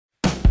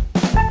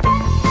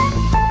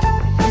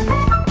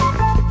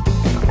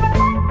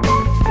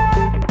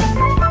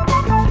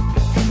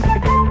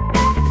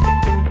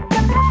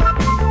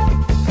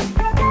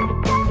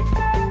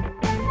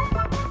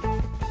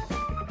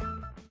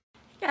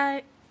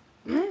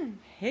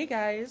Hey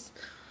guys,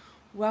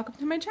 welcome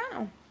to my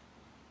channel.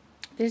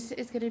 This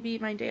is going to be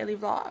my daily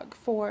vlog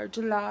for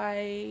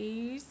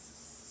July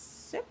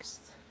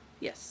 6th.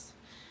 Yes,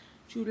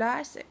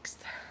 July 6th.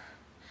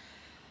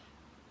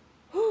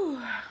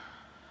 Whew.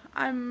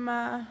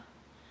 The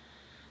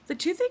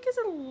toothache is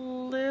a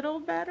little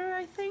better,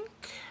 I think.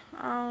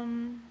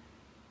 I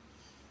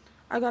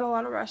got a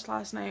lot of rest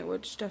last night,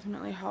 which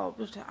definitely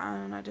helped,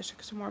 and I just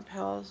took some more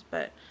pills,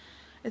 but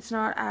it's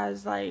not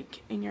as,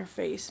 like, in your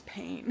face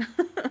pain.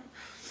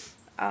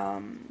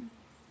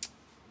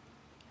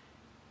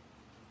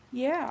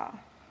 Yeah.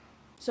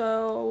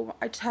 So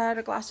I just had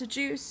a glass of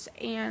juice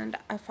and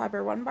a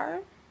Fiber One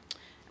bar,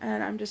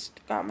 and I'm just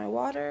got my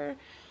water.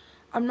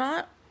 I'm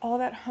not all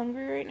that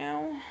hungry right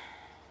now.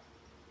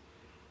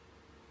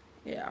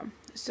 Yeah.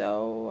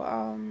 So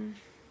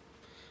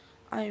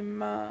I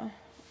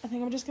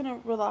think I'm just gonna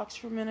relax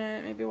for a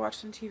minute, maybe watch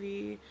some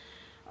TV,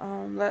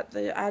 let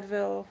the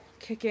Advil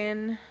kick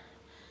in,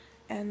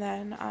 and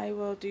then I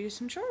will do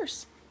some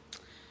chores.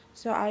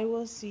 So I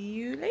will see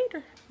you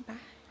later. Bye.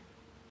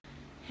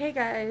 Hey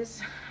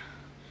guys.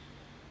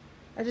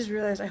 I just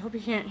realized, I hope you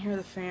can't hear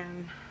the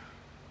fan.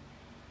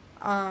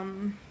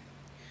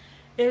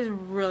 It is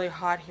really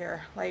hot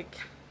here. Like,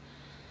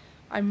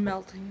 I'm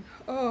melting.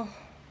 Oh.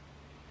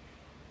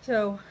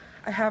 So,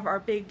 I have our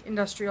big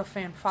industrial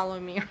fan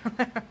following me around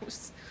the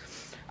house.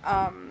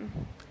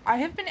 I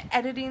have been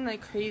editing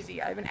like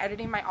crazy. I've been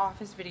editing my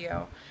office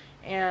video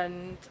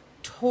and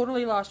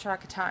totally lost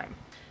track of time.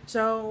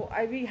 So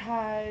I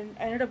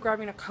ended up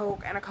grabbing a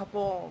Coke and a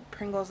couple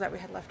Pringles that we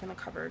had left in the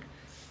cupboard.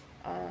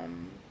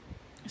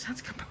 That's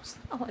most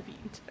of all I've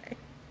eaten today.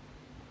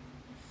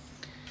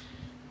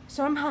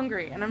 So I'm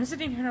hungry, and I'm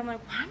sitting here and I'm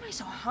like, why am I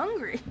so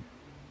hungry?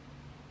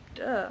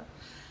 Duh.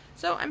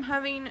 So I'm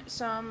having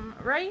some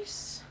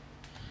rice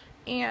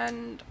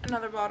and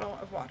another bottle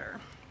of water.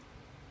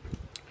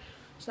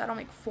 So that'll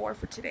make 4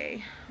 for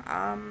today.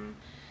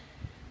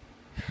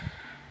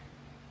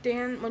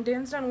 When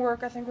Dan's done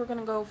work, I think we're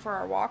gonna go for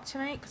our walk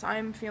tonight because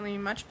I'm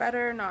feeling much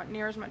better, not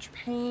near as much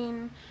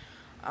pain.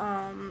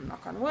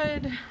 Knock on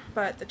wood,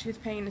 but the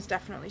tooth pain is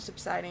definitely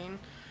subsiding.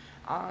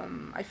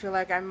 I feel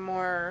like I'm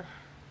more,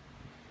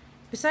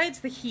 besides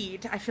the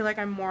heat, I feel like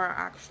I'm more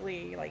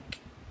actually like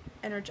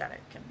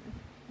energetic and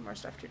more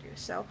stuff to do.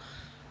 So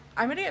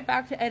I'm gonna get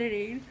back to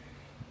editing.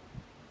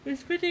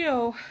 This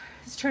video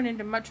has turned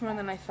into much more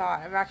than I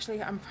thought. I've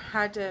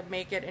had to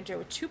make it into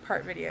a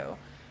 2-part video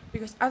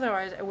because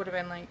otherwise it would have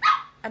been like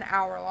an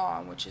hour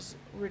long, which is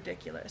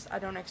ridiculous. I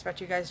don't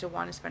expect you guys to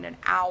want to spend an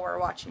hour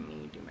watching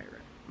me do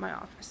my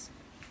office.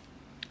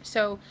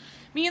 So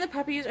me and the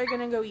puppies are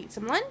gonna go eat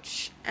some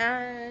lunch,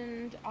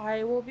 and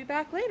I will be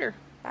back later.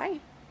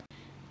 Bye.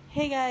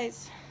 Hey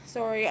guys,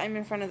 sorry I'm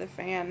in front of the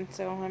fan,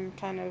 so I'm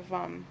kind of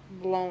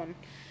blowing.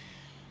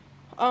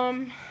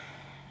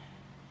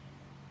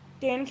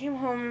 Dan came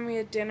home and we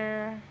had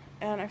dinner,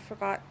 and I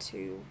forgot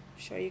to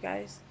show you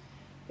guys,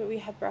 but we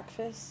had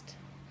breakfast.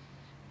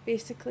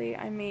 Basically,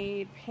 I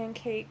made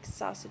pancakes,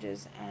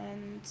 sausages,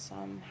 and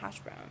some hash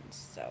browns.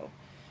 So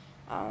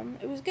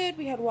it was good.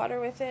 We had water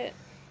with it,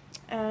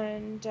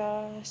 and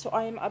so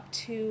I am up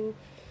to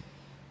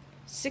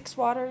 6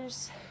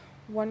 waters,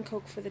 1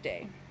 Coke for the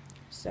day.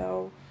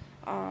 So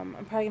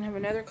I'm probably gonna have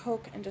another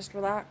Coke and just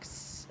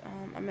relax.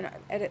 I'm gonna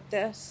edit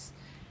this,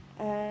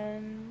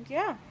 and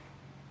yeah,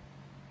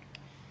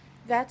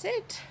 that's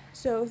it.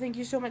 So thank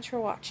you so much for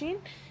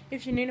watching.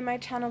 If you're new to my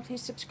channel,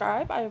 please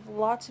subscribe. I have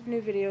lots of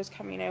new videos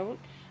coming out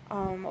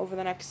over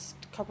the next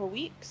couple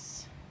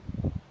weeks.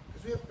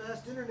 Because we have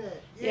fast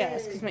internet. Yay.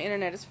 Yes, because my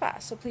internet is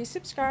fast. So please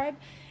subscribe.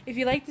 If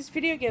you like this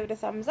video, give it a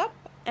thumbs up,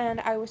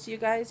 and I will see you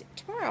guys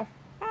tomorrow.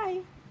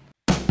 Bye.